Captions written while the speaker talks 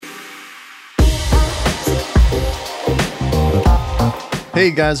Hey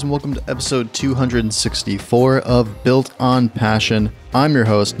guys, and welcome to episode 264 of Built on Passion. I'm your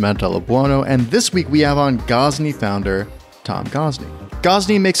host, Matt Delabuono, and this week we have on Gozney founder, Tom Gozney.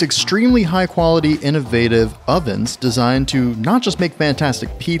 Gozney makes extremely high-quality, innovative ovens designed to not just make fantastic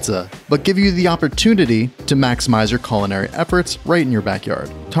pizza, but give you the opportunity to maximize your culinary efforts right in your backyard.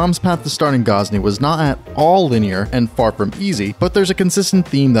 Tom's path to starting Gozney was not at all linear and far from easy, but there's a consistent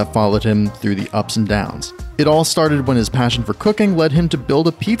theme that followed him through the ups and downs. It all started when his passion for cooking led him to build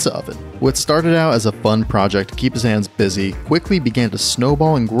a pizza oven. What started out as a fun project to keep his hands busy quickly began to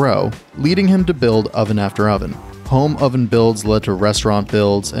snowball and grow, leading him to build oven after oven. Home oven builds led to restaurant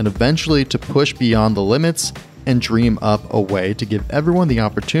builds, and eventually to push beyond the limits and dream up a way to give everyone the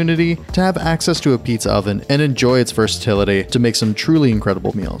opportunity to have access to a pizza oven and enjoy its versatility to make some truly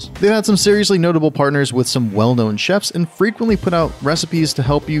incredible meals. They've had some seriously notable partners with some well-known chefs and frequently put out recipes to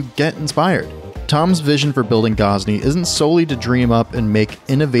help you get inspired. Tom's vision for building Gozney isn't solely to dream up and make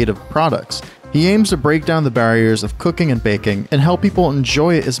innovative products. He aims to break down the barriers of cooking and baking and help people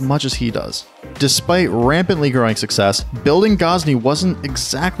enjoy it as much as he does. Despite rampantly growing success, building Gozney wasn't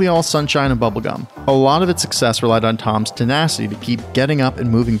exactly all sunshine and bubblegum. A lot of its success relied on Tom's tenacity to keep getting up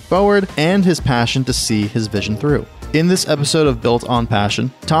and moving forward and his passion to see his vision through. In this episode of Built on Passion,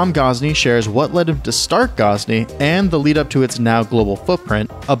 Tom Gozney shares what led him to start Gozney and the lead up to its now global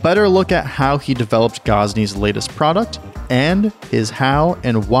footprint, a better look at how he developed Gozney's latest product, and his how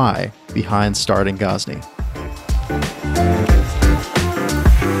and why behind starting Gozney.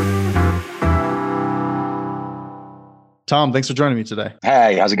 Tom, thanks for joining me today.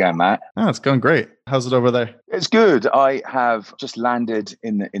 Hey, how's it going, Matt? Oh, it's going great. How's it over there? It's good. I have just landed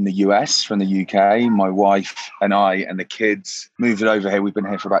in the US from the UK. My wife and I and the kids moved it over here. We've been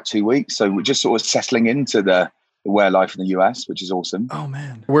here for about 2 weeks. So we're just sort of settling into the way of life in the US, which is awesome. Oh,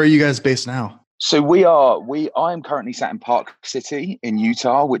 man. Where are you guys based now? So I am currently sat in Park City in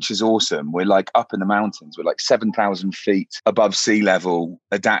Utah, which is awesome. We're like up in the mountains. We're like 7,000 feet above sea level,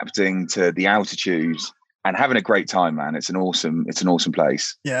 adapting to the altitude and having a great time, man. It's an awesome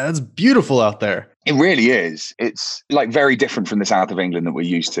place. Yeah, it's beautiful out there. It really is. It's like very different from the south of England that we're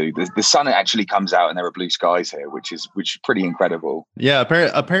used to. The sun actually comes out and there are blue skies here, which is pretty incredible. Yeah,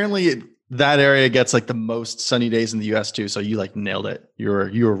 apparently that area gets like the most sunny days in the US too. So you like nailed it. You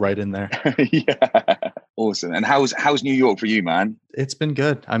were right in there. Yeah. Awesome. And how's New York for you, man? It's been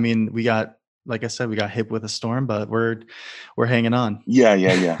good. I mean, like I said, we got hit with a storm, but we're hanging on.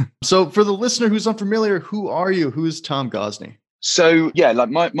 Yeah. So for the listener who's unfamiliar, who are you? Who's Tom Gozney? So yeah, like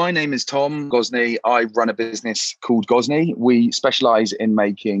my name is Tom Gozney. I run a business called Gozney. We specialize in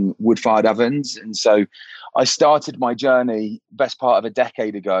making wood-fired ovens. And so I started my journey best part of a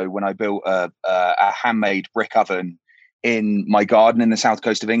decade ago when I built a handmade brick oven in my garden in the south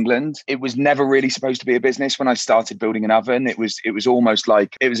coast of England. It was never really supposed to be a business when I started building an oven. It was almost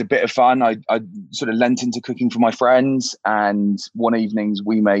like it was a bit of fun. I sort of lent into cooking for my friends, and one evenings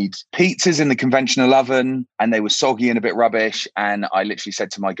we made pizzas in the conventional oven and they were soggy and a bit rubbish. And I literally said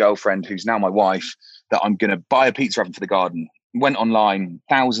to my girlfriend, who's now my wife, that I'm going to buy a pizza oven for the garden. Went online,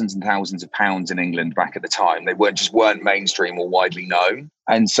 thousands and thousands of pounds in England back at the time. They weren't mainstream or widely known.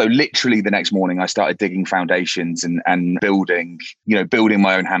 And so literally the next morning I started digging foundations and building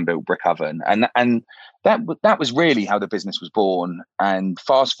my own hand-built brick oven. And that was really how the business was born. And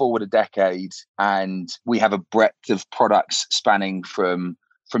fast forward a decade and we have a breadth of products spanning from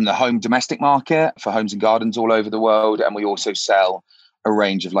the home domestic market for homes and gardens all over the world. And we also sell a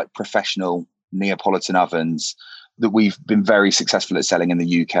range of like professional Neapolitan ovens that we've been very successful at selling in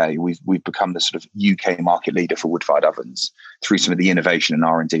the UK. We've become the sort of UK market leader for wood-fired ovens through some of the innovation and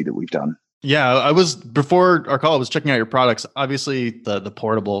R&D that we've done. Yeah, before our call, I was checking out your products. Obviously, the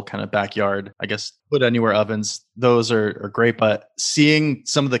portable kind of backyard, I guess, put anywhere ovens, those are great. But seeing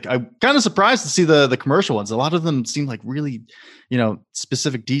some of I'm kind of surprised to see the commercial ones. A lot of them seem like really,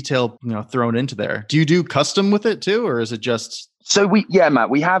 specific detail, thrown into there. Do you do custom with it too, or is it just? So Matt,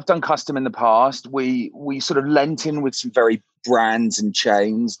 we have done custom in the past. We sort of lent in with some very brands and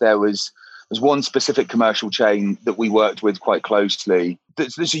chains. There's one specific commercial chain that we worked with quite closely.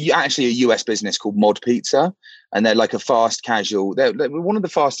 There's actually a US business called Mod Pizza, and they're like a fast casual. They're one of the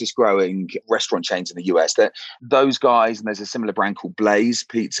fastest growing restaurant chains in the US. Those guys, and there's a similar brand called Blaze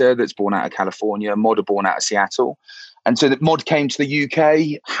Pizza that's born out of California. Mod are born out of Seattle. And so that Mod came to the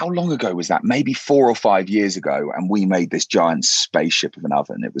UK. How long ago was that? Maybe 4 or 5 years ago. And we made this giant spaceship of an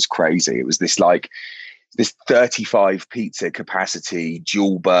oven. It was crazy. It was this 35 pizza capacity,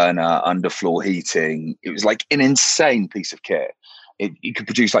 dual burner, underfloor heating. It was like an insane piece of kit. it could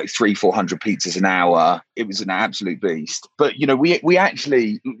produce like 300-400 pizzas an hour. It was an absolute beast. But we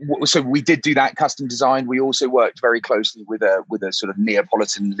actually, so we did do that custom design. We also worked very closely with a sort of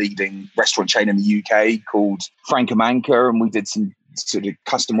Neapolitan leading restaurant chain in the UK called Franca Manca, and we did some sort of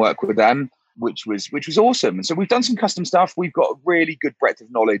custom work with them, which was awesome. And so we've done some custom stuff. We've got a really good breadth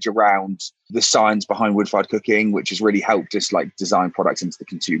of knowledge around the science behind wood-fired cooking, which has really helped us like design products into the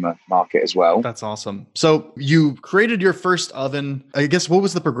consumer market as well. That's awesome. So you created your first oven. I guess, what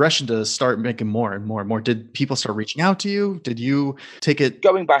was the progression to start making more and more and more? Did people start reaching out to you? Did you take it?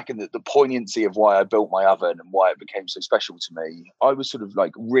 Going back in the poignancy of why I built my oven and why it became so special to me, I was sort of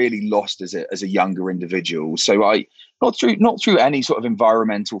like really lost as a younger individual. So I, not through any sort of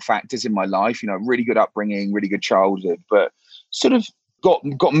environmental factors in my life, really good upbringing, really good childhood, but sort of got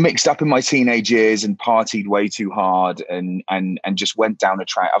mixed up in my teenage years and partied way too hard and just went down a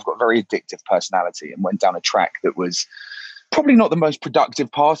track. I've got a very addictive personality and went down a track that was probably not the most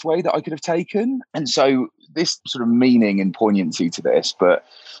productive pathway that I could have taken. And so this sort of meaning and poignancy to this, but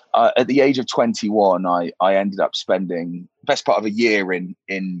at the age of 21, I ended up spending the best part of a year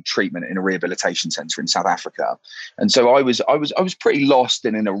in treatment in a rehabilitation center in South Africa. And so I was pretty lost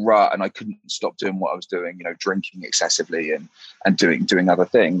and in a rut, and I couldn't stop doing what I was doing, drinking excessively and doing other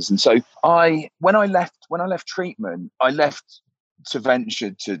things. And so when I left treatment, I left to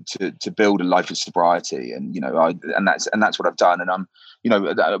venture to build a life of sobriety, and that's what I've done, and I'm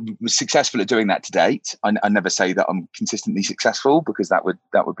I was successful at doing that to date. I never say that I'm consistently successful, because that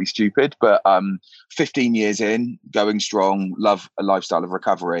would be stupid, but 15 years in, going strong, love a lifestyle of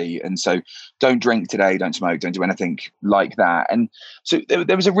recovery, and so don't drink today, don't smoke, don't do anything like that. And so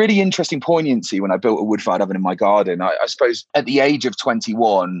there was a really interesting poignancy when I built a wood-fired oven in my garden. I suppose at the age of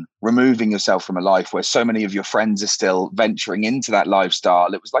 21, removing yourself from a life where so many of your friends are still venturing into that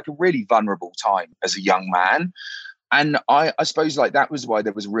lifestyle, it was like a really vulnerable time as a young man. And I suppose like that was why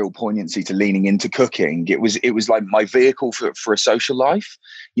there was real poignancy to leaning into cooking. It was like my vehicle for a social life.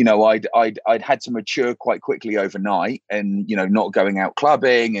 I'd had to mature quite quickly overnight, and not going out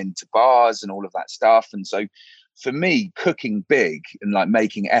clubbing and to bars and all of that stuff. And so for me, cooking big and like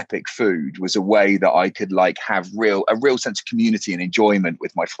making epic food was a way that I could like have a real sense of community and enjoyment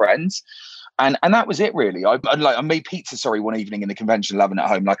with my friends. And that was it, really. I made pizza, one evening in the conventional oven at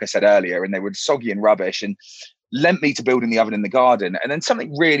home, like I said earlier, and they were soggy and rubbish, and lent me to building the oven in the garden. And then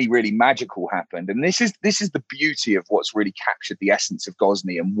something really, really magical happened. And this is the beauty of what's really captured the essence of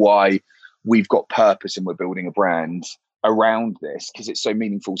Gosney and why we've got purpose and we're building a brand around this, because it's so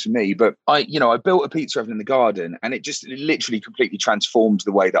meaningful to me. But I built a pizza oven in the garden, and it literally completely transformed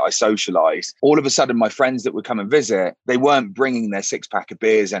the way that I socialized. All of a sudden, my friends that would come and visit, they weren't bringing their 6-pack of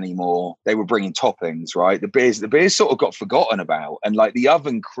beers anymore. They were bringing toppings, right? The beers sort of got forgotten about, and like the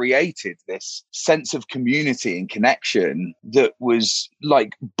oven created this sense of community and connection that was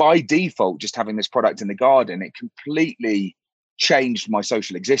like by default, just having this product in the garden, it completely changed my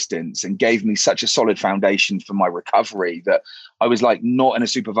social existence and gave me such a solid foundation for my recovery that I was like not in a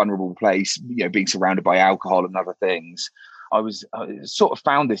super vulnerable place, being surrounded by alcohol and other things. I sort of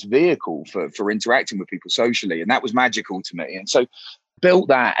found this vehicle for interacting with people socially, and that was magical to me. And so built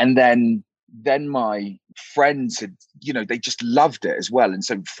that, and then my friends had, they just loved it as well. And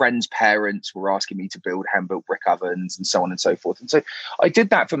so friends' parents were asking me to build hand-built brick ovens and so on and so forth. And so I did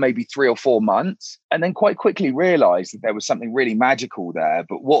that for maybe 3 or 4 months, and then quite quickly realized that there was something really magical there.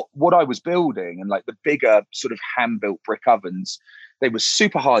 But what I was building, and like the bigger sort of hand-built brick ovens, they were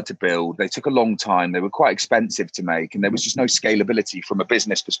super hard to build. They took a long time. They were quite expensive to make, and there was just no scalability from a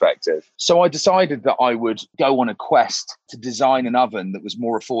business perspective. So I decided that I would go on a quest to design an oven that was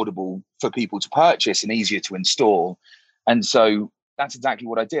more affordable for people to purchase and easier to install. And so that's exactly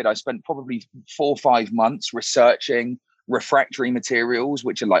what I did. I spent probably 4 or 5 months researching refractory materials,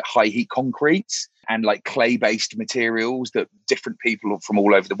 which are like high heat concretes and like clay-based materials that different people from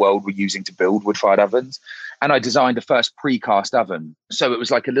all over the world were using to build wood-fired ovens. And I designed a first precast oven. So it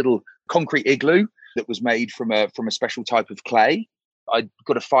was like a little concrete igloo that was made from a special type of clay. I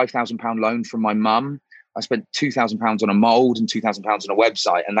got a £5,000 loan from my mum. I spent £2,000 on a mold and £2,000 on a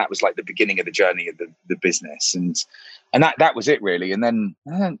website, and that was like the beginning of the journey of the business. And that was it, really. And then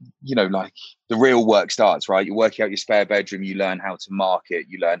like the real work starts, right? You're working out your spare bedroom. You learn how to market.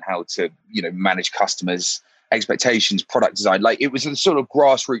 You learn how to manage customers' expectations, product design. Like it was a sort of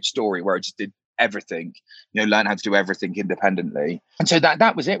grassroots story where I just did everything. Learn how to do everything independently. And so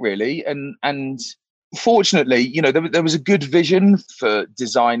that was it, really. And fortunately, there was a good vision for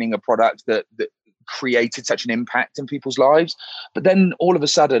designing a product that created such an impact in people's lives. But then all of a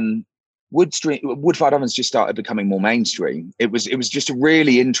sudden, wood-fired ovens just started becoming more mainstream. It was just a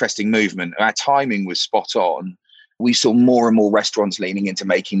really interesting movement. Our timing was spot on. we saw more and more restaurants leaning into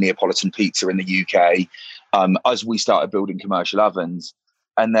making Neapolitan pizza in the UK as we started building commercial ovens.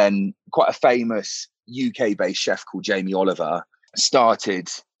 And then quite a famous UK-based chef called Jamie Oliver started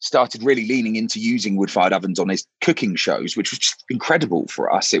really leaning into using wood-fired ovens on his cooking shows, which was just incredible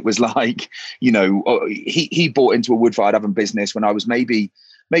for us. It was like, he bought into a wood-fired oven business when I was maybe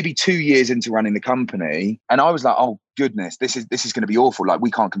 2 years into running the company. And I was like, oh goodness, this is going to be awful. Like,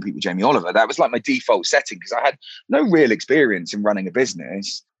 we can't compete with Jamie Oliver. That was like my default setting because I had no real experience in running a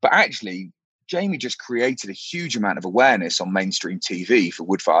business. But actually, Jamie just created a huge amount of awareness on mainstream TV for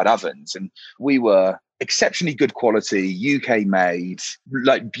wood-fired ovens. And we were exceptionally good quality, UK made,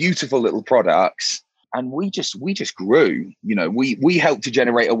 like beautiful little products. And we just grew. We helped to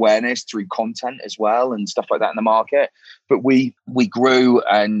generate awareness through content as well and stuff like that in the market. But we grew,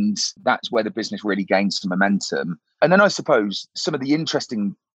 and that's where the business really gained some momentum. And then I suppose some of the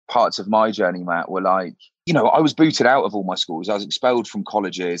interesting parts of my journey, Matt, were like, I was booted out of all my schools. I was expelled from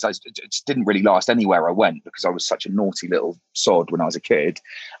colleges. It just didn't really last anywhere I went because I was such a naughty little sod when I was a kid.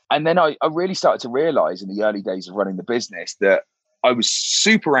 And then I really started to realize in the early days of running the business that I was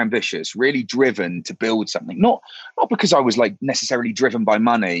super ambitious, really driven to build something. Not because I was like necessarily driven by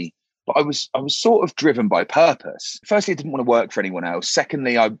money, but I was sort of driven by purpose. Firstly, I didn't want to work for anyone else.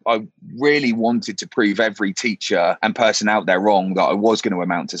 Secondly, I really wanted to prove every teacher and person out there wrong that I was going to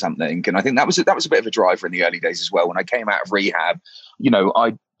amount to something. And I think that was a bit of a driver in the early days as well. When I came out of rehab,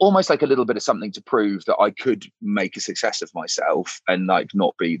 I almost like a little bit of something to prove that I could make a success of myself and like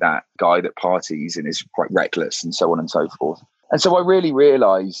not be that guy that parties and is quite reckless and so on and so forth. And so I really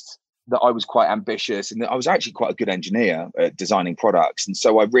realized that I was quite ambitious and that I was actually quite a good engineer at designing products. And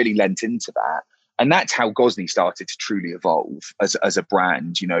so I really lent into that. And that's how Gosney started to truly evolve as a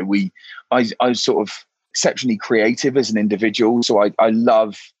brand. I was sort of exceptionally creative as an individual. So I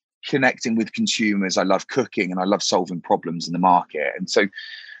love connecting with consumers. I love cooking and I love solving problems in the market. And so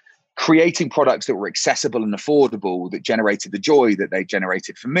creating products that were accessible and affordable that generated the joy that they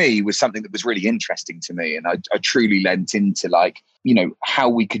generated for me was something that was really interesting to me. And I truly lent into how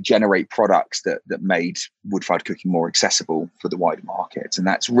we could generate products that made wood-fired cooking more accessible for the wider market. And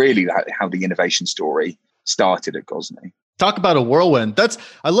that's really how the innovation story started at Gosney. Talk about a whirlwind.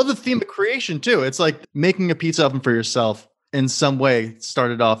 I love the theme of creation too. It's like making a pizza oven for yourself in some way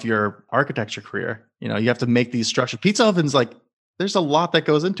started off your architecture career. You have to make these structures. Pizza ovens, like, there's a lot that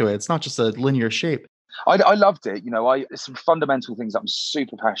goes into it. It's not just a linear shape. I loved it. There's some fundamental things I'm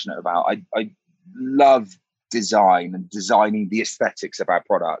super passionate about. I love design and designing the aesthetics of our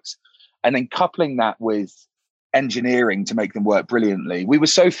products and then coupling that with engineering to make them work brilliantly. We were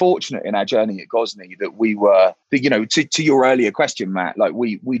so fortunate in our journey at Gosney that we were, to your earlier question, Matt, like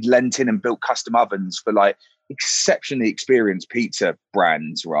we'd lent in and built custom ovens for like exceptionally experienced pizza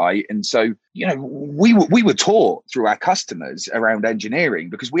brands, right? And so, we were taught through our customers around engineering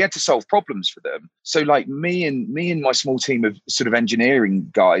because we had to solve problems for them. So like me and my small team of sort of engineering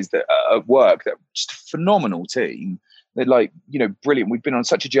guys that are at work, that are just a phenomenal team. They're like, brilliant. We've been on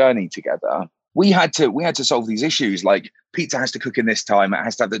such a journey together. We had to solve these issues, like pizza has to cook in this time. It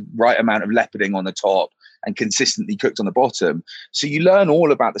has to have the right amount of leoparding on the top and consistently cooked on the bottom. So you learn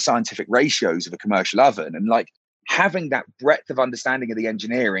all about the scientific ratios of a commercial oven, and like having that breadth of understanding of the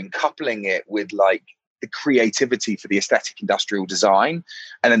engineering, coupling it with like the creativity for the aesthetic industrial design,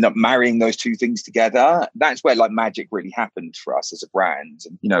 and then marrying those two things together. That's where like magic really happened for us as a brand.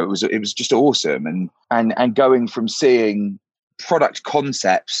 And, it was just awesome. And going from seeing product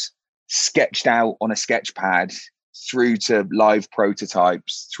concepts sketched out on a sketch pad through to live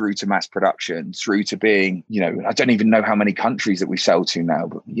prototypes, through to mass production, through to being, I don't even know how many countries that we sell to now,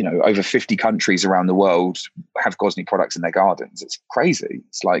 but, over 50 countries around the world have Gosney products in their gardens. It's crazy.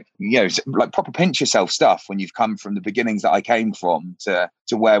 It's like, it's like proper pinch yourself stuff when you've come from the beginnings that I came from to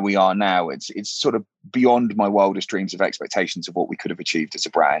where we are now. It's sort of beyond my wildest dreams of expectations of what we could have achieved as a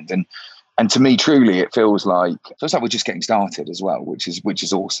brand. And to me, truly, it feels like we're just getting started as well, which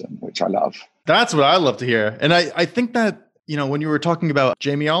is awesome, which I love. That's what I love to hear. And I think that, when you were talking about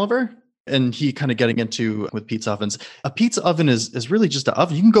Jamie Oliver and he kind of getting into with pizza ovens, a pizza oven is really just an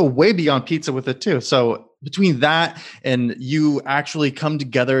oven. You can go way beyond pizza with it too. So between that and you actually come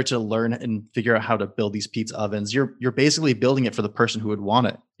together to learn and figure out how to build these pizza ovens, you're basically building it for the person who would want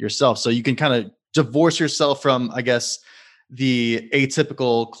it yourself. So you can kind of divorce yourself from, I guess, the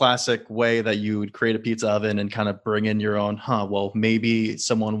atypical classic way that you would create a pizza oven and kind of bring in your own, well, maybe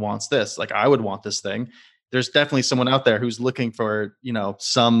someone wants this. Like I would want this thing. There's definitely someone out there who's looking for,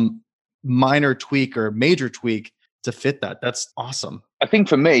 some minor tweak or major tweak to fit that. That's awesome. I think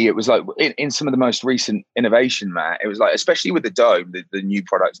for me, it was like in some of the most recent innovation, Matt, it was like, especially with the Dome, the new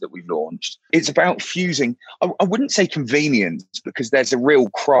products that we've launched, it's about fusing, I wouldn't say convenience, because there's a real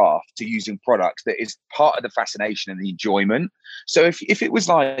craft to using products that is part of the fascination and the enjoyment. So if it was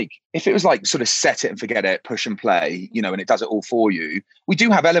like sort of set it and forget it, push and play, and it does it all for you, we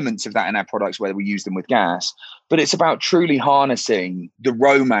do have elements of that in our products where we use them with gas, but it's about truly harnessing the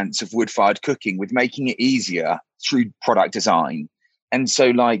romance of wood-fired cooking with making it easier through product design. And so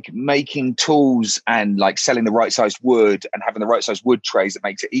like making tools and like selling the right sized wood and having the right sized wood trays that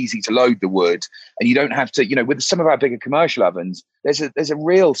makes it easy to load the wood. And you don't have to, with some of our bigger commercial ovens, there's a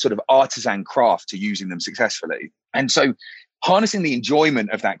real sort of artisan craft to using them successfully. And so harnessing the enjoyment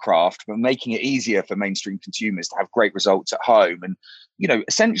of that craft, but making it easier for mainstream consumers to have great results at home. And,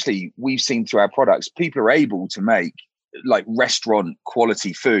 essentially we've seen through our products, people are able to make like restaurant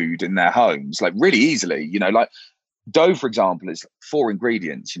quality food in their homes, like really easily, like dough, for example, is 4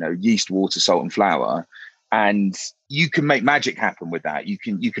 ingredients, yeast, water, salt, and flour. And you can make magic happen with that. You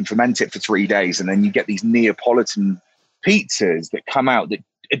can ferment it for 3 days, and then you get these Neapolitan pizzas that come out that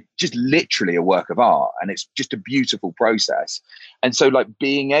are just literally a work of art. And it's just a beautiful process. And so like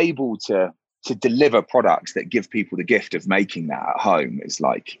being able to deliver products that give people the gift of making that at home is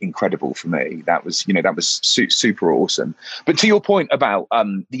like incredible for me. That was super awesome. But to your point about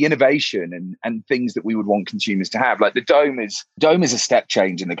the innovation and things that we would want consumers to have, like the Dome is a step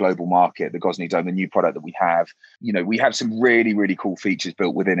change in the global market. The Gosney Dome, the new product that we have, we have some really, really cool features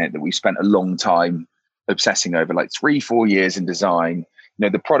built within it that we've spent a long time obsessing over, like 3-4 years in design.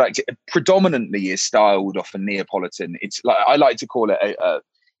 The product predominantly is styled off a Neapolitan. It's like, I like to call it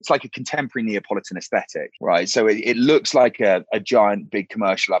it's like a contemporary Neapolitan aesthetic, right? So it looks like a giant big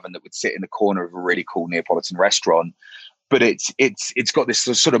commercial oven that would sit in the corner of a really cool Neapolitan restaurant, but it's got this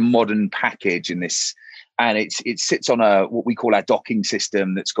sort of modern package and it sits on what we call our docking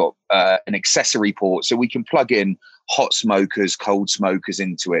system that's got an accessory port, so we can plug in hot smokers, cold smokers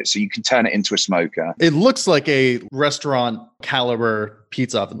into it, so you can turn it into a smoker. It looks like a restaurant caliber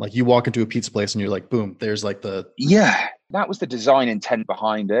pizza oven. Like you walk into a pizza place and you're like, boom, there's like that was the design intent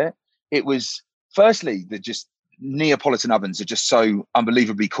behind it. It was firstly Neapolitan ovens are just so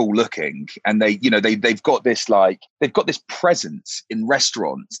unbelievably cool looking, and they've got this presence in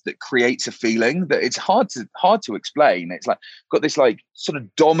restaurants that creates a feeling that it's hard to explain. It's like got this like sort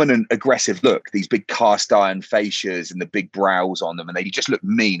of dominant aggressive look, these big cast iron fascias and the big brows on them, and they just look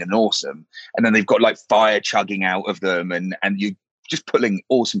mean and awesome. And then they've got like fire chugging out of them, and you just pulling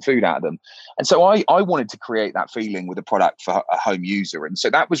awesome food out of them. And so I wanted to create that feeling with a product for a home user. And so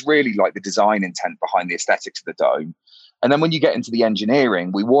that was really like the design intent behind the aesthetics of the Dome. And then when you get into the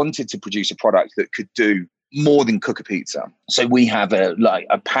engineering, we wanted to produce a product that could do more than cook a pizza. So we have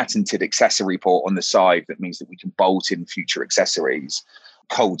a patented accessory port on the side that means that we can bolt in future accessories,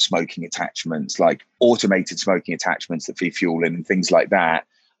 cold smoking attachments, like automated smoking attachments that feed fuel in and things like that.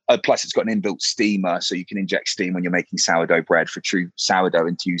 Plus, it's got an inbuilt steamer, so you can inject steam when you're making sourdough bread for true sourdough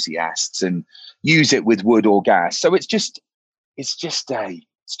enthusiasts, and use it with wood or gas. So it's just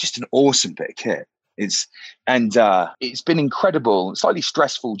an awesome bit of kit. It's been incredible, slightly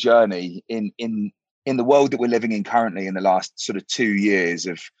stressful journey in the world that we're living in currently in the last sort of 2 years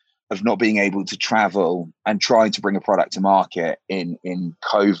of not being able to travel and trying to bring a product to market in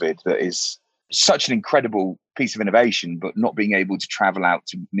COVID. That is such an incredible piece of innovation, but not being able to travel out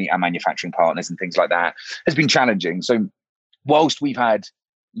to meet our manufacturing partners and things like that has been challenging. So whilst we've had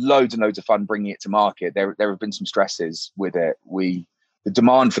loads and loads of fun bringing it to market, there have been some stresses with it. The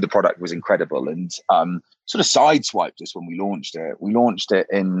demand for the product was incredible, and sort of sideswiped us when we launched it. We launched it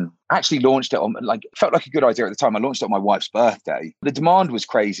on, felt like a good idea at the time. I launched it on my wife's birthday. The demand was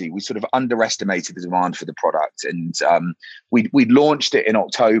crazy. We sort of underestimated the demand for the product, and we launched it in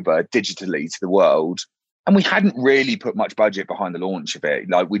October digitally to the world. And we hadn't really put much budget behind the launch of it.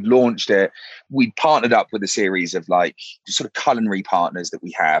 Like we'd launched it, we partnered up with a series of like sort of culinary partners that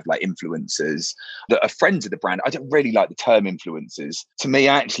we have, like influencers that are friends of the brand. I don't really like the term influencers. To me,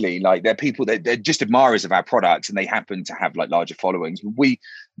 actually, like they're people that they're just admirers of our products, and they happen to have like larger followings. We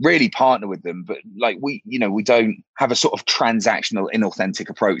really partner with them, but like we don't have a sort of transactional, inauthentic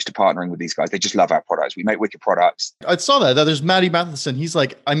approach to partnering with these guys. They just love our products. We make wicked products. I saw that there's Matty Matheson. He's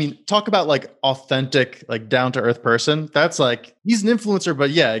like, I mean, talk about like authentic, like down to earth person. That's like, he's an influencer,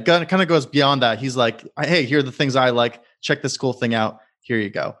 but yeah, it kind of goes beyond that. He's like, hey, here are the things I like. Check this cool thing out. Here you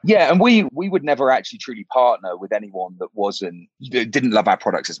go. Yeah, and we would never actually truly partner with anyone that didn't love our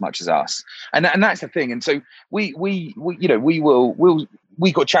products as much as us, and that's the thing. And so we'll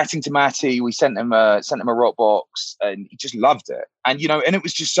we got chatting to Matty. We sent him a rock box, and he just loved it. And and it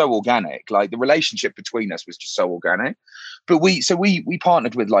was just so organic. Like the relationship between us was just so organic. But we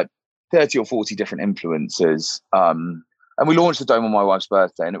partnered with like 30 or 40 different influencers, and we launched the Dome on my wife's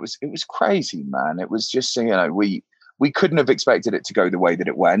birthday, and it was crazy, man. It was just we couldn't have expected it to go the way that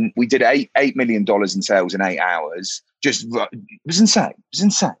it went. We did $8 million in sales in 8 hours. It was insane.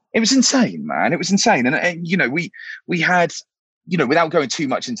 It was insane, man. It was insane. And we had, without going too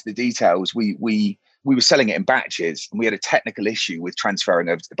much into the details, we were selling it in batches, and we had a technical issue with transferring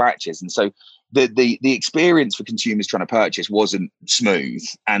over to the batches. And so the experience for consumers trying to purchase wasn't smooth.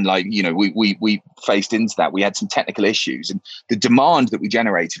 And we faced into that. We had some technical issues, and the demand that we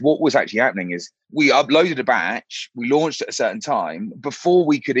generated, what was actually happening is we uploaded a batch, we launched at a certain time.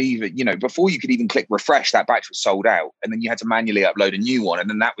 Before you could even click refresh, that batch was sold out. And then you had to manually upload a new one, and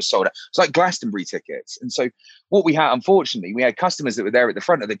then that was sold out. It's like Glastonbury tickets. And so what we had, unfortunately, we had customers that were there at the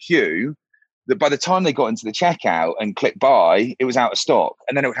front of the queue that by the time they got into the checkout and clicked buy, it was out of stock.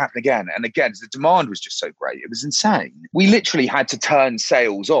 And then it would happen again and again. The demand was just so great. It was insane. We literally had to turn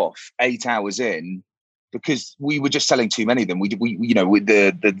sales off 8 hours in because we were just selling too many of them. With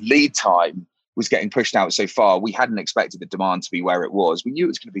the lead time was getting pushed out so far. We hadn't expected the demand to be where it was. We knew it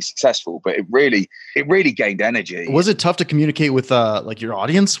was going to be successful, but it really gained energy. Was it tough to communicate with your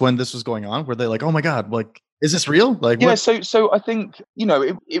audience when this was going on? Were they like, "Oh my God, like, is this real?" Like, yeah. What? So I think,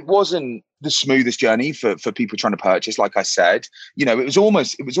 it wasn't the smoothest journey for people trying to purchase. Like I said, it was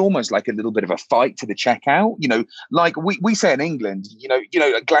almost like a little bit of a fight to the checkout. Like we say in England,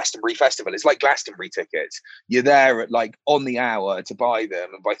 like Glastonbury Festival, it's like Glastonbury tickets. You're there at like on the hour to buy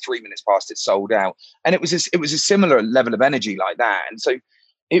them, and by 3 minutes past it's sold out. And it was a similar level of energy like that. And so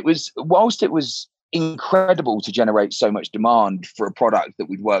whilst it was incredible to generate so much demand for a product that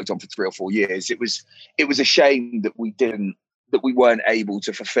we'd worked on for 3 or 4 years, it was a shame that we weren't able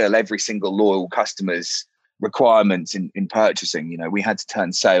to fulfill every single loyal customer's requirements in purchasing. We had to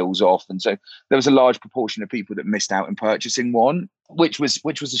turn sales off, and so there was a large proportion of people that missed out in purchasing one, which was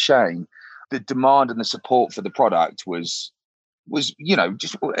a shame. The demand and the support for the product was it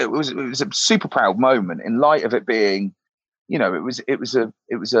was a super proud moment in light of it being,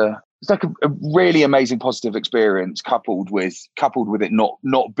 it was like a really amazing positive experience coupled with it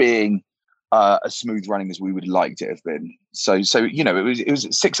not being as smooth running as we would have liked it have been. So it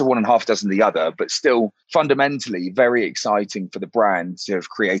was 6 of one and half dozen the other, but still fundamentally very exciting for the brand to have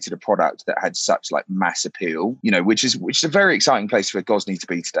created a product that had such like mass appeal, which is a very exciting place for Gosney to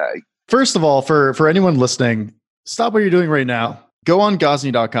be today. First of all, for anyone listening, stop what you're doing right now. Go on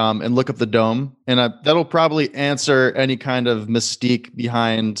Gosney.com and look up the Dome, and that'll probably answer any kind of mystique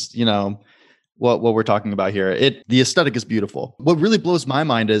behind, what we're talking about here. The aesthetic is beautiful. What really blows my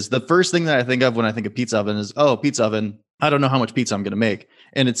mind is the first thing that I think of when I think of pizza oven is, pizza oven. I don't know how much pizza I'm going to make.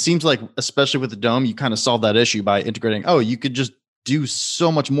 And it seems like, especially with the Dome, you kind of solve that issue by integrating, you could just do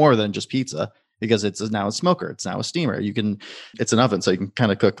so much more than just pizza, because it's now a smoker. It's now a steamer. It's an oven, so you can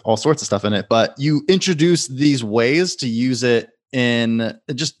kind of cook all sorts of stuff in it. But you introduce these ways to use it in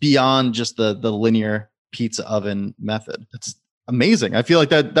just beyond just the linear pizza oven method. It's amazing. I feel like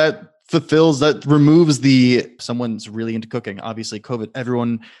that removes someone's really into cooking. Obviously COVID,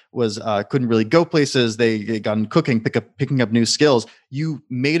 everyone was couldn't really go places. They got in cooking, picking up new skills. You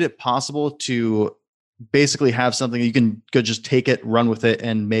made it possible to basically have something you can go just take it, run with it,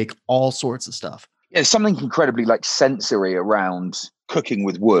 and make all sorts of stuff. Yeah, something incredibly like sensory around cooking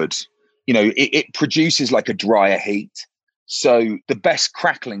with wood. It produces like a drier heat. So the best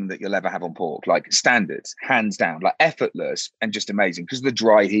crackling that you'll ever have on pork, like standards, hands down, like effortless and just amazing because of the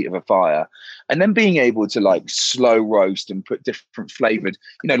dry heat of a fire. And then being able to like slow roast and put different flavored,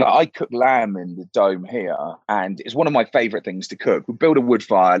 like I cook lamb in the Dome here, and it's one of my favorite things to cook. We build a wood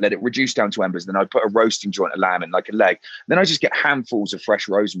fire, let it reduce down to embers, then I put a roasting joint of lamb in, like a leg. Then I just get handfuls of fresh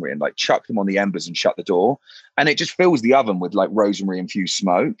rosemary and like chuck them on the embers and shut the door. And it just fills the oven with like rosemary infused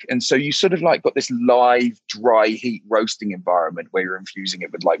smoke. And so you sort of like got this live, dry heat roasting environment where you're infusing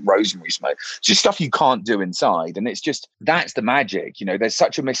it with like rosemary smoke. It's just stuff you can't do inside. And it's just, that's the magic. There's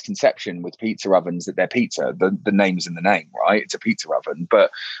such a misconception with pizza ovens that they're pizza. The name's in the name, right? It's a pizza oven. But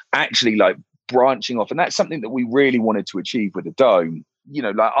actually like branching off, and that's something that we really wanted to achieve with the Dome.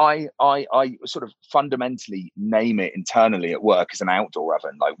 Like I sort of fundamentally name it internally at work as an outdoor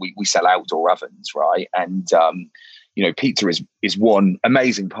oven. Like we sell outdoor ovens, right? And pizza is one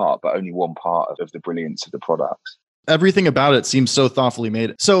amazing part, but only one part of the brilliance of the product. Everything about it seems so thoughtfully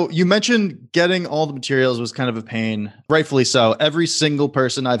made. So you mentioned getting all the materials was kind of a pain, rightfully so. Every single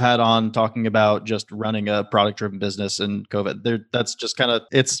person I've had on talking about just running a product-driven business in COVID, that's just kind of,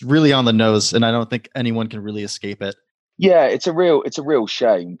 it's really on the nose, and I don't think anyone can really escape it. Yeah, it's a real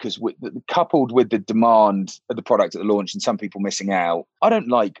shame because coupled with the demand of the product at the launch and some people missing out, I don't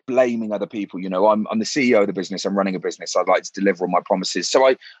like blaming other people. I'm the CEO of the business. I'm running a business. I'd like to deliver on my promises. So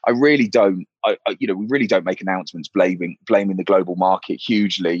I really don't. We really don't make announcements blaming the global market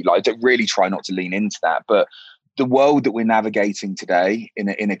hugely. Like, I don't really try not to lean into that, but the world that we're navigating today in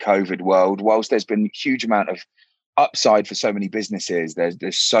a COVID world, whilst there's been a huge amount of upside for so many businesses,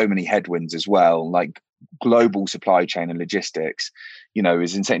 there's so many headwinds as well, like global supply chain and logistics,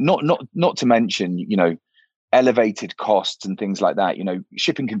 is insane. Not to mention, elevated costs and things like that.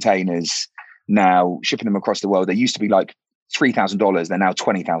 Shipping containers now, shipping them across the world, they used to be like $3,000. They're now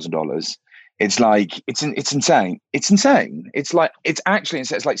 $20,000. It's like, it's insane. It's insane. It's like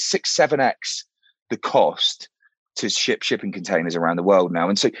 6-7x the cost to shipping containers around the world now.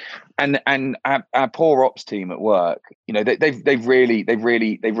 And so, and our poor ops team at work, they've really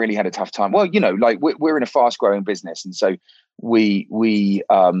had a tough time. Well, like we're in a fast growing business. And so we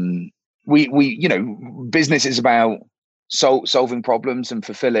business is about solving problems and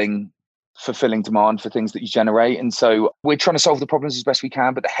fulfilling demand for things that you generate. And so we're trying to solve the problems as best we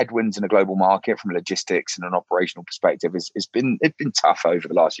can, but the headwinds in a global market from a logistics and an operational perspective it's been tough over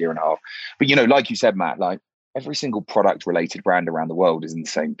the last year and a half. But, like you said, Matt, like every single product related brand around the world is in the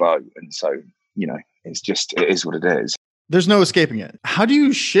same boat. And so, it is what it is. There's no escaping it. How do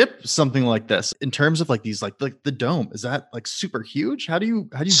you ship something like this in terms of like these, like the dome? Is that like super huge? How do you?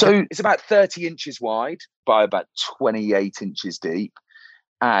 So it's about 30 inches wide by about 28 inches deep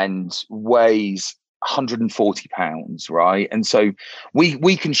and weighs 140 pounds, right? And so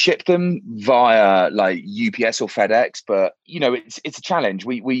we can ship them via like UPS or FedEx, but it's a challenge.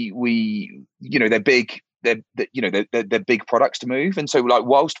 We they're big. They're big products to move, and so like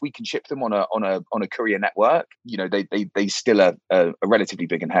whilst we can ship them on a courier network, they still are relatively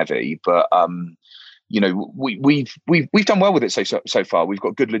big and heavy. But we've done well with it so far. We've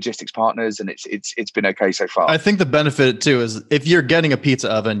got good logistics partners, and it's been okay so far. I think the benefit too is if you're getting a pizza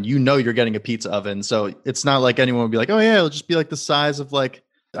oven, you're getting a pizza oven, so it's not like anyone would be like, oh yeah, it'll just be like the size of like.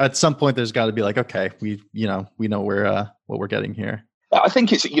 At some point, there's got to be like, okay, we know what we're getting here. I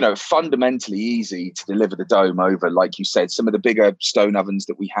think it's, fundamentally easy to deliver the dome over. Like you said, some of the bigger stone ovens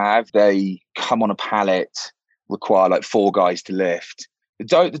that we have, they come on a pallet, require like 4 guys to lift.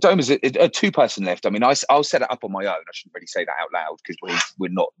 The dome is a 2-person lift. I mean, I'll set it up on my own. I shouldn't really say that out loud because we're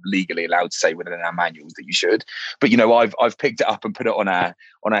not legally allowed to say within our manuals that you should. But I've picked it up and put it on our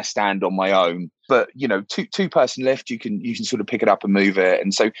stand on my own. But 2-person lift, you can sort of pick it up and move it,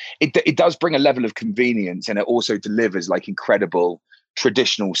 and so it does bring a level of convenience, and it also delivers like incredible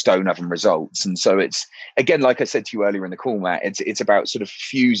traditional stone oven results. And so it's, again, like I said to you earlier in the call, Matt, it's about sort of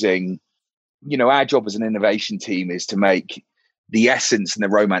fusing. Our job as an innovation team is to make the essence and the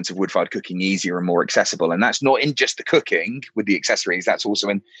romance of wood-fired cooking easier and more accessible. And that's not in just the cooking with the accessories, that's also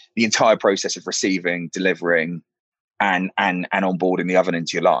in the entire process of receiving, delivering, and onboarding the oven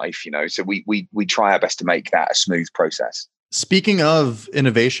into your life. So we try our best to make that a smooth process. Speaking of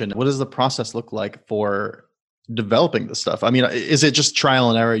innovation, what does the process look like for developing this stuff? I mean, is it just trial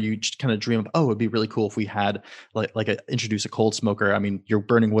and error? You just kind of dream of, oh, it'd be really cool if we had introduce a cold smoker. I mean, you're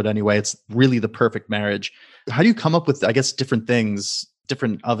burning wood anyway. It's really the perfect marriage. How do you come up with, I guess, different things,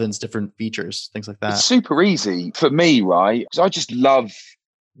 different ovens, different features, things like that? It's super easy for me, right? Because I just love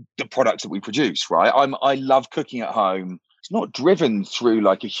the products that we produce, right? I love cooking at home. It's not driven through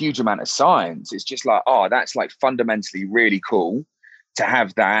like a huge amount of science. It's just like, oh, that's like fundamentally really cool to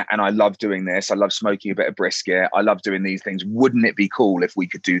have that. And I love doing this. I love smoking a bit of brisket. I love doing these things. Wouldn't it be cool if we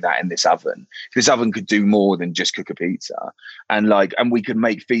could do that in this oven? This oven could do more than just cook a pizza. And we could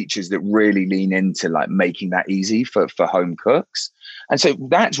make features that really lean into like making that easy for home cooks. And so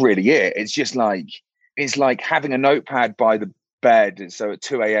that's really it. It's just like, it's like having a notepad by the bed. And so at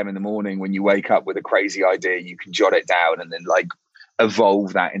 2 a.m. in the morning, when you wake up with a crazy idea, you can jot it down and then like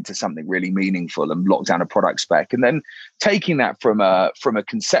evolve that into something really meaningful and lock down a product spec. And then taking that from a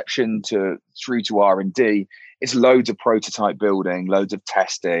conception through to R&D, it's loads of prototype building, loads of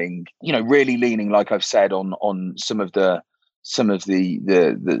testing, really leaning, like I've said, on some of the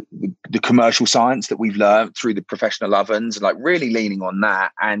commercial science that we've learned through the professional ovens, and like really leaning on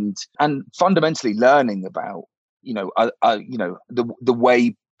that and fundamentally learning about, the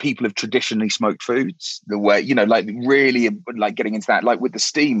way people have traditionally smoked foods, the way, like really like getting into that, like with the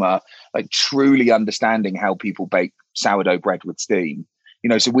steamer, like truly understanding how people bake sourdough bread with steam.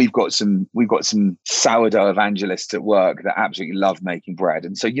 So we've got some sourdough evangelists at work that absolutely love making bread.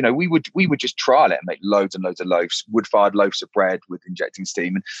 And so, we would just trial it and make loads and loads of loaves, wood-fired loaves of bread with injecting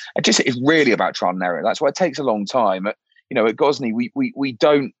steam. And it's really about trial and error. That's why it takes a long time. at Gosney, we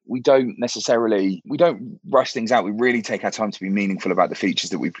don't rush things out. We really take our time to be meaningful about the features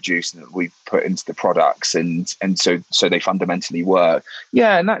that we produce and that we put into the products, and so they fundamentally work.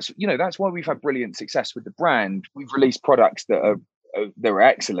 Yeah, and that's why we've had brilliant success with the brand. We've released products that are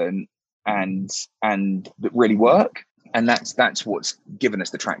excellent and that really work, and that's what's given us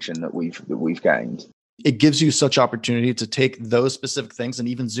the traction that we've gained. It gives you such opportunity to take those specific things and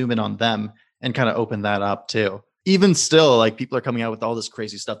even zoom in on them and kind of open that up too. Even still, like, people are coming out with all this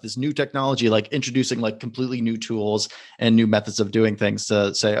crazy stuff, this new technology, like introducing like completely new tools and new methods of doing things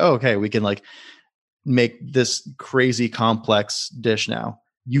to say, oh, okay, we can like make this crazy complex dish now.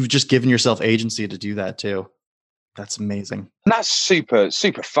 You've just given yourself agency to do that too. That's amazing. And that's super,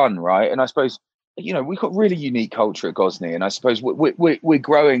 super fun, right? And I suppose, we've got really unique culture at Gosney, and I suppose we're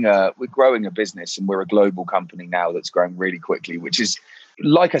growing a business, and we're a global company now that's growing really quickly, which is,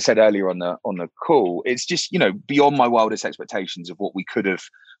 like I said earlier on the call, it's just, beyond my wildest expectations of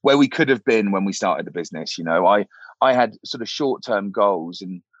where we could have been when we started the business. I had sort of short-term goals,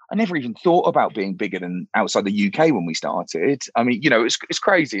 and I never even thought about being bigger than outside the UK when we started. I mean, it's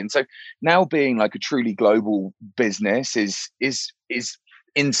crazy. And so now being like a truly global business is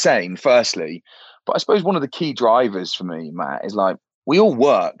insane, firstly. But I suppose one of the key drivers for me, Matt, is like, we all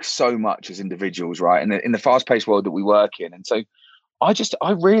work so much as individuals, right? And in the fast-paced world that we work in. And so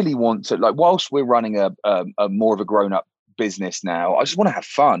I really want to, like, whilst we're running a more of a grown-up business now, I just want to have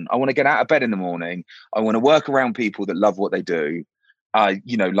fun. I want to get out of bed in the morning. I want to work around people that love what they do.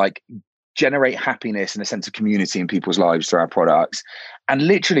 Like, generate happiness and a sense of community in people's lives through our products. And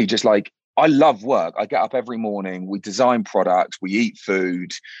literally just like, I love work. I get up every morning, we design products, we eat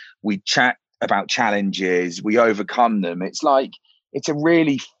food, we chat about challenges, we overcome them. It's like, it's a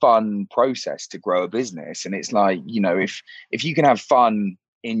really fun process to grow a business. And it's like, if you can have fun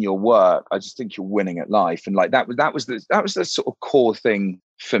in your work, I just think you're winning at life. And like that was the sort of core thing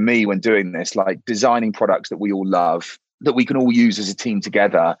for me when doing this, like designing products that we all love, that we can all use as a team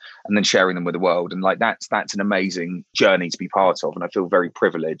together, and then sharing them with the world. And like that's an amazing journey to be part of. And I feel very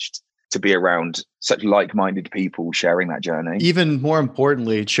privileged to be around such like-minded people sharing that journey. Even more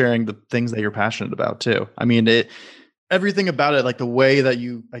importantly, sharing the things that you're passionate about too. I mean, everything about it, like the way that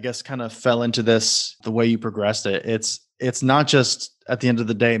you, I guess, kind of fell into this, the way you progressed it, it's not just at the end of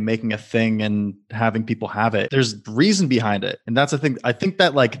the day making a thing and having people have it. There's reason behind it. And that's the thing. I think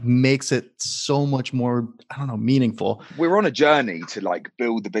that like makes it so much more, I don't know, meaningful. We're on a journey to like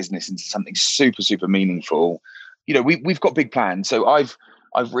build the business into something super, super meaningful. We've got big plans. So I've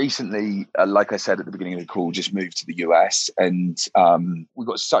recently, like I said at the beginning of the call, just moved to the US, and we've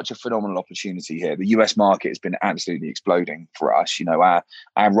got such a phenomenal opportunity here. The US market has been absolutely exploding for us. Our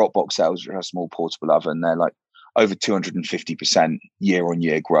Rockbox sales for a small portable oven, they're like over 250%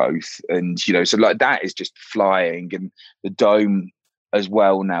 year-on-year growth. And, so like that is just flying, and the Dome as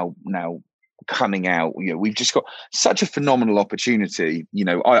well now coming out. We've just got such a phenomenal opportunity.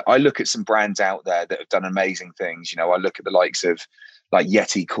 I look at some brands out there that have done amazing things. I look at the likes of like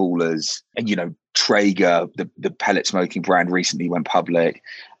Yeti coolers, and Traeger, the pellet smoking brand, recently went public.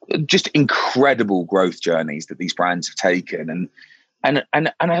 Just incredible growth journeys that these brands have taken,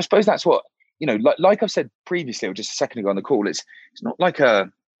 and I suppose that's what like I've said previously, or just a second ago on the call. It's not like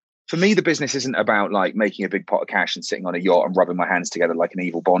for me, the business isn't about like making a big pot of cash and sitting on a yacht and rubbing my hands together like an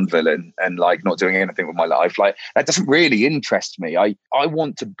evil Bond villain and like not doing anything with my life. Like, that doesn't really interest me. I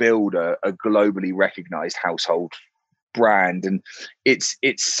want to build a globally recognized household brand, and it's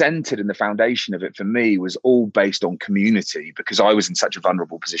centered, in the foundation of it for me was all based on community, because I was in such a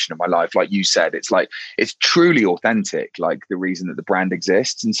vulnerable position in my life. Like you said, it's like, it's truly authentic, like the reason that the brand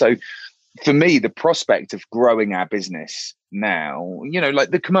exists. And so for me, the prospect of growing our business now,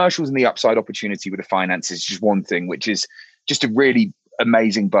 like the commercials and the upside opportunity with the finances is just one thing, which is just a really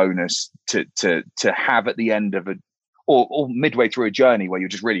amazing bonus to have at the end of or midway through a journey where you're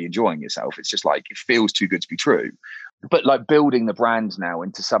just really enjoying yourself. It's just like, it feels too good to be true. But like building the brand now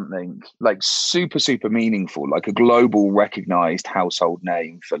into something like super, super meaningful, like a global recognized household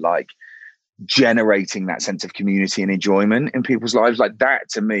name for like generating that sense of community and enjoyment in people's lives, like that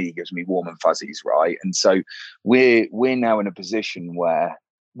to me gives me warm and fuzzies, right? And so we're now in a position where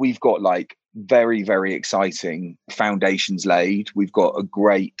we've got like very, very exciting foundations laid. We've got a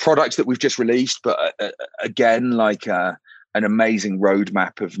great product that we've just released, but again, like an amazing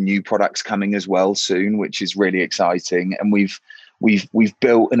roadmap of new products coming as well soon, which is really exciting. And we've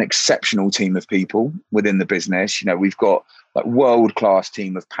built an exceptional team of people within the business. We've got like world-class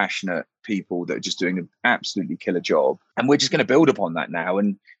team of passionate people that are just doing an absolutely killer job. And we're just going to build upon that now.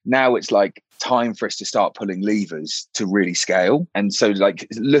 And now it's like time for us to start pulling levers to really scale. And so like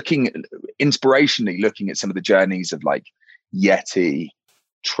inspirationally looking at some of the journeys of like Yeti,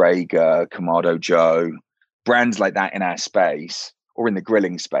 Traeger, Kamado Joe, brands like that in our space or in the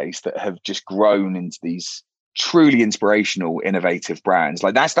grilling space that have just grown into these truly inspirational, innovative brands.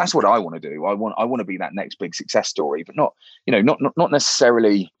 Like that's what I want to do. I want to be that next big success story, but not, not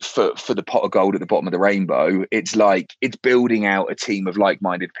necessarily for the pot of gold at the bottom of the rainbow. It's like, it's building out a team of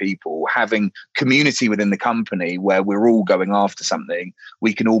like-minded people, having community within the company where we're all going after something.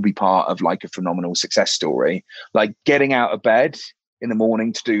 We can all be part of like a phenomenal success story, like getting out of bed in the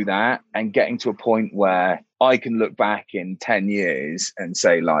morning to do that and getting to a point where I can look back in 10 years and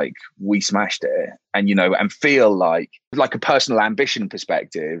say like, we smashed it. And, and feel like a personal ambition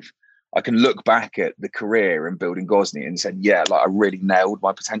perspective, I can look back at the career and building Gosney and said, yeah, like I really nailed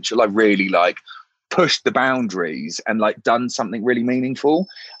my potential. I really like pushed the boundaries and like done something really meaningful.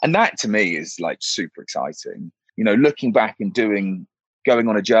 And that to me is like super exciting, looking back and going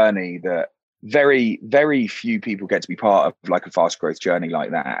on a journey that very, very few people get to be part of, like a fast growth journey like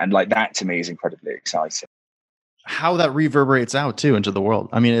that. And like that to me is incredibly exciting. How that reverberates out too into the world.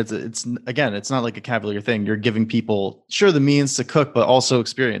 I mean, it's again, it's not like a cavalier thing. You're giving people sure the means to cook, but also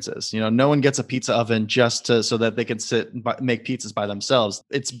experiences. No one gets a pizza oven just so that they can sit and make pizzas by themselves.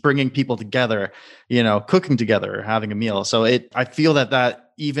 It's bringing people together, cooking together, having a meal. So I feel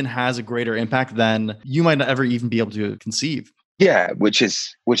that even has a greater impact than you might not ever even be able to conceive. Yeah, which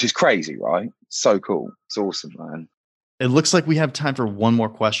is crazy, right? So cool. It's awesome, man. It looks like we have time for one more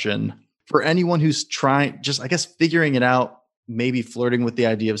question. For anyone who's trying, just I guess figuring it out, maybe flirting with the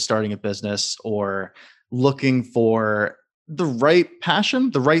idea of starting a business or looking for the right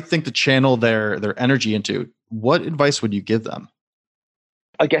passion, the right thing to channel their energy into, what advice would you give them?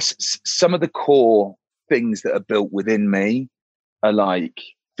 I guess some of the core things that are built within me are like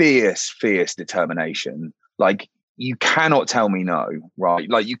fierce determination. Like, you cannot tell me no, right?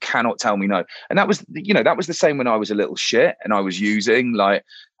 Like, you cannot tell me no. And that was the same when I was a little shit and I was using, like,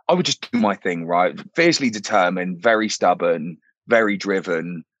 I would just do my thing, right? Fiercely determined, very stubborn, very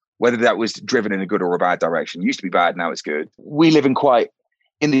driven, whether that was driven in a good or a bad direction. It used to be bad, now it's good. We live in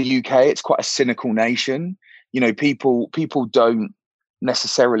the UK, it's quite a cynical nation. People don't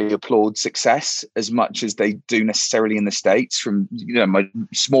necessarily applaud success as much as they do necessarily in the States from, my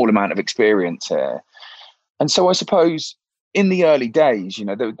small amount of experience here. And so I suppose in the early days,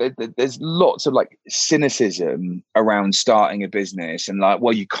 there's lots of like cynicism around starting a business and like,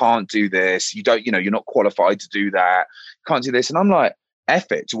 well, you can't do this. You don't, you're not qualified to do that. Can't do this. And I'm like,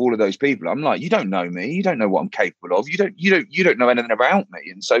 F it to all of those people. I'm like, you don't know me. You don't know what I'm capable of. You don't know anything about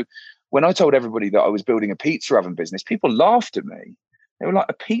me. And so when I told everybody that I was building a pizza oven business, people laughed at me. They were like,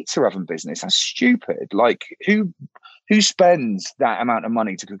 a pizza oven business? That's stupid. Like, who spends that amount of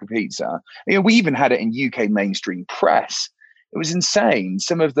money to cook a pizza? We even had it in UK mainstream press. It was insane.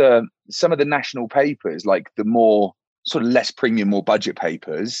 Some of the national papers, like the more sort of less premium, more budget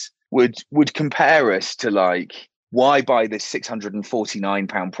papers, would compare us to like, why buy this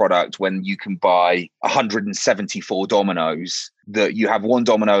 £649 product when you can buy 174 Dominoes, that you have one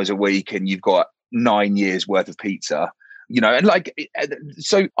Dominoes a week and you've got 9 years worth of pizza? And like,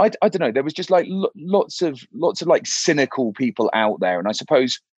 so I don't know, there was just like lots of like cynical people out there. And I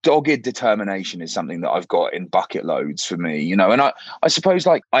suppose dogged determination is something that I've got in bucket loads for me, and I suppose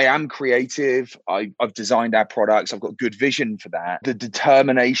like I am creative. I've designed our products. I've got good vision for that. The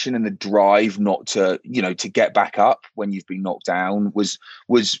determination and the drive not to, to get back up when you've been knocked down was,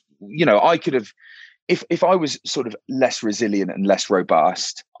 I could have, if I was sort of less resilient and less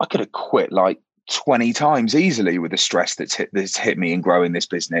robust, I could have quit like 20 times easily with the stress that's hit me in growing this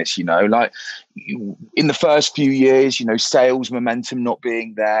business. Like in the first few years, sales momentum not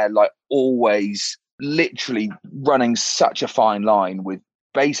being there, like always literally running such a fine line with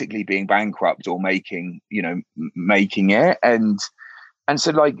basically being bankrupt or making it. And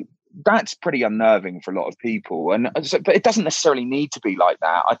so like, that's pretty unnerving for a lot of people. But it doesn't necessarily need to be like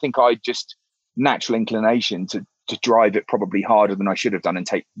that. I think I just natural inclination to drive it probably harder than I should have done and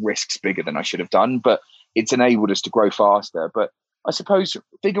take risks bigger than I should have done, but it's enabled us to grow faster. But I suppose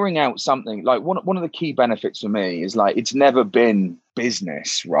figuring out something like one of the key benefits for me is like, it's never been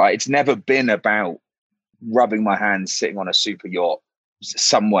business, right? It's never been about rubbing my hands sitting on a super yacht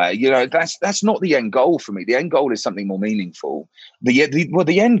somewhere. That's not the end goal for me. The end goal is something more meaningful.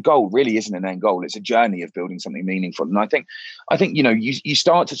 The end goal really isn't an end goal. It's a journey of building something meaningful. And I think you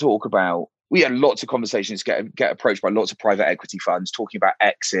start to talk about, we had lots of conversations, get approached by lots of private equity funds talking about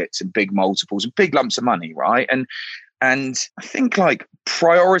exits and big multiples and big lumps of money, right? And I think like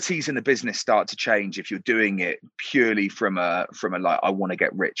priorities in the business start to change if you're doing it purely from a like, I want to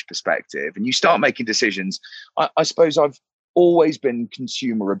get rich perspective, and you start making decisions. I suppose I've always been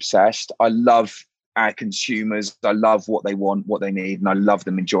consumer obsessed. I love our consumers. I love what they want, what they need, and I love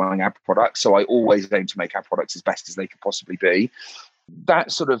them enjoying our products. So I always aim to make our products as best as they could possibly be.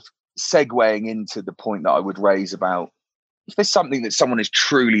 That sort of segueing into the point that I would raise about, if there's something that someone is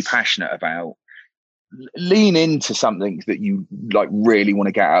truly passionate about, lean into something that you like really want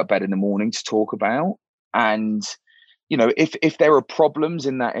to get out of bed in the morning to talk about. And, you know, if there are problems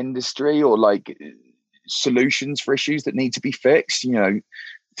in that industry or like solutions for issues that need to be fixed, you know,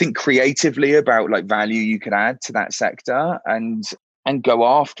 think creatively about like value you could add to that sector and go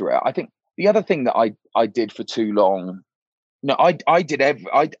after it. I think the other thing that I did for too long, no, I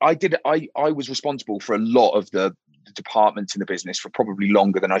was responsible for a lot of the departments in the business for probably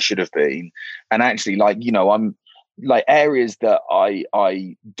longer than I should have been. And actually, like, you know, I'm like areas that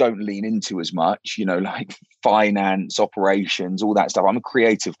I don't lean into as much, you know, like finance, operations, all that stuff. I'm a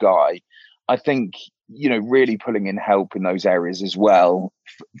creative guy. I think, you know, really pulling in help in those areas as well,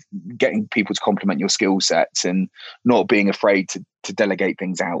 getting people to complement your skill sets and not being afraid to delegate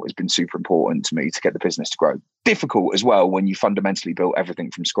things out has been super important to me to get the business to grow. Difficult as well when you fundamentally built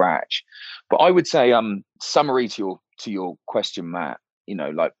everything from scratch. But I would say, summary to your question, Matt, you know,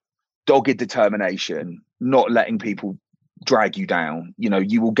 like dogged determination, not letting people drag you down. You know,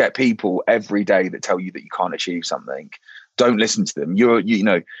 you will get people every day that tell you that you can't achieve something. Don't listen to them. You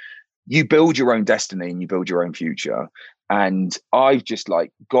know, you build your own destiny and you build your own future. And I've just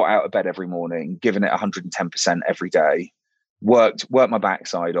like got out of bed every morning, given it 110% every day, worked my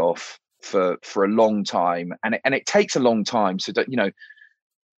backside off for a long time. And it takes a long time. So that, you know,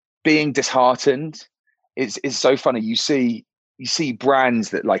 being disheartened is so funny. You see brands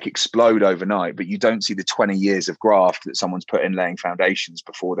that like explode overnight, but you don't see the 20 years of graft that someone's put in laying foundations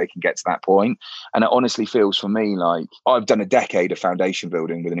before they can get to that point. And it honestly feels for me like I've done a decade of foundation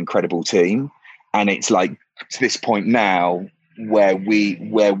building with an incredible team. And it's like to this point now where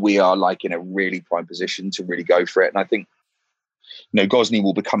we are like in a really prime position to really go for it. And I think, you know, Gosney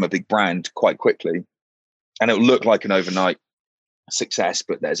will become a big brand quite quickly and it'll look like an overnight success,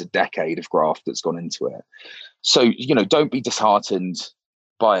 but there's a decade of graft that's gone into it. So, you know, don't be disheartened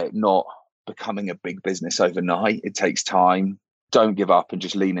by it not becoming a big business overnight. It takes time. Don't give up and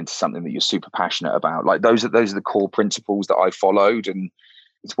just lean into something that you're super passionate about. Like those are the core principles that I followed, and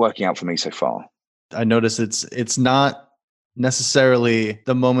it's working out for me so far. I notice it's not necessarily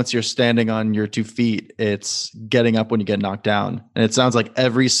the moments you're standing on your 2 feet. It's getting up when you get knocked down. And it sounds like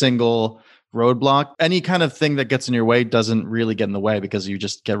every single roadblock, any kind of thing that gets in your way doesn't really get in the way because you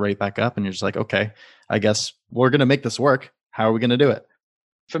just get right back up and you're just like, okay, I guess we're going to make this work. How are we going to do it?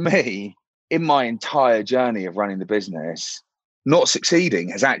 For me, in my entire journey of running the business, not succeeding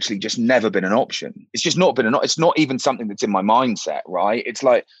has actually just never been an option. It's just not been it's not even something that's in my mindset, right? It's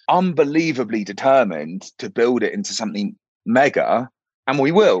like unbelievably determined to build it into something mega, and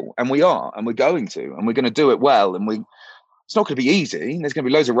we will, and we are, and we're going to, and we're going to do it well. And it's not going to be easy. There's going to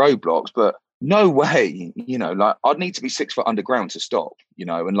be loads of roadblocks, but no way, you know, like I'd need to be 6 foot underground to stop, you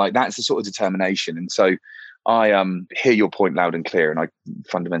know, and like that's the sort of determination. And so I hear your point loud and clear, and I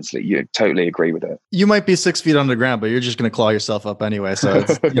fundamentally totally agree with it. You might be 6 feet underground, but you're just going to claw yourself up anyway. So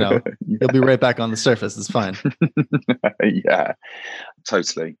it's, you know, you'll be right back on the surface. It's fine. Yeah,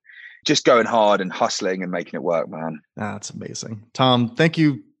 totally. Just going hard and hustling and making it work, man. That's amazing. Tom, thank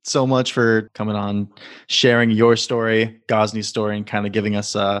you so much for coming on, sharing your story, Gosney's story, and kind of giving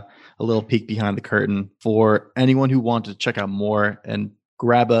us a little peek behind the curtain. For anyone who wanted to check out more and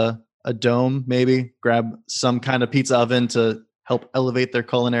grab a dome, maybe grab some kind of pizza oven to help elevate their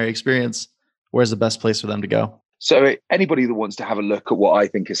culinary experience, where's the best place for them to go? So anybody that wants to have a look at what I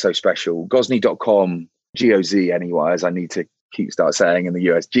think is so special, gosney.com, G-O-Z-N-E-Y, as I need to start saying in the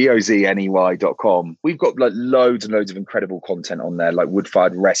US, GOZNEY.com. We've got like loads and loads of incredible content on there, like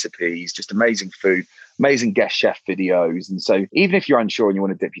wood-fired recipes, just amazing food, amazing guest chef videos. And so even if you're unsure and you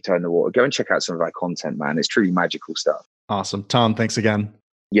want to dip your toe in the water, go and check out some of our content, man. It's truly magical stuff. Awesome. Tom, thanks again.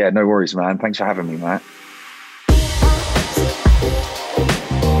 Yeah, no worries, man. Thanks for having me, Matt.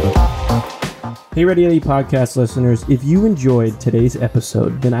 Hey, Ready Eddie podcast listeners, if you enjoyed today's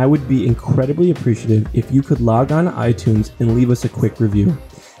episode, then I would be incredibly appreciative if you could log on to iTunes and leave us a quick review.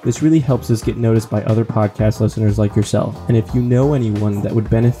 This really helps us get noticed by other podcast listeners like yourself. And if you know anyone that would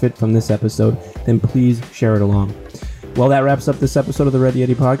benefit from this episode, then please share it along. Well, that wraps up this episode of the Ready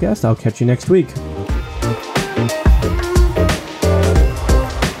Eddie podcast. I'll catch you next week.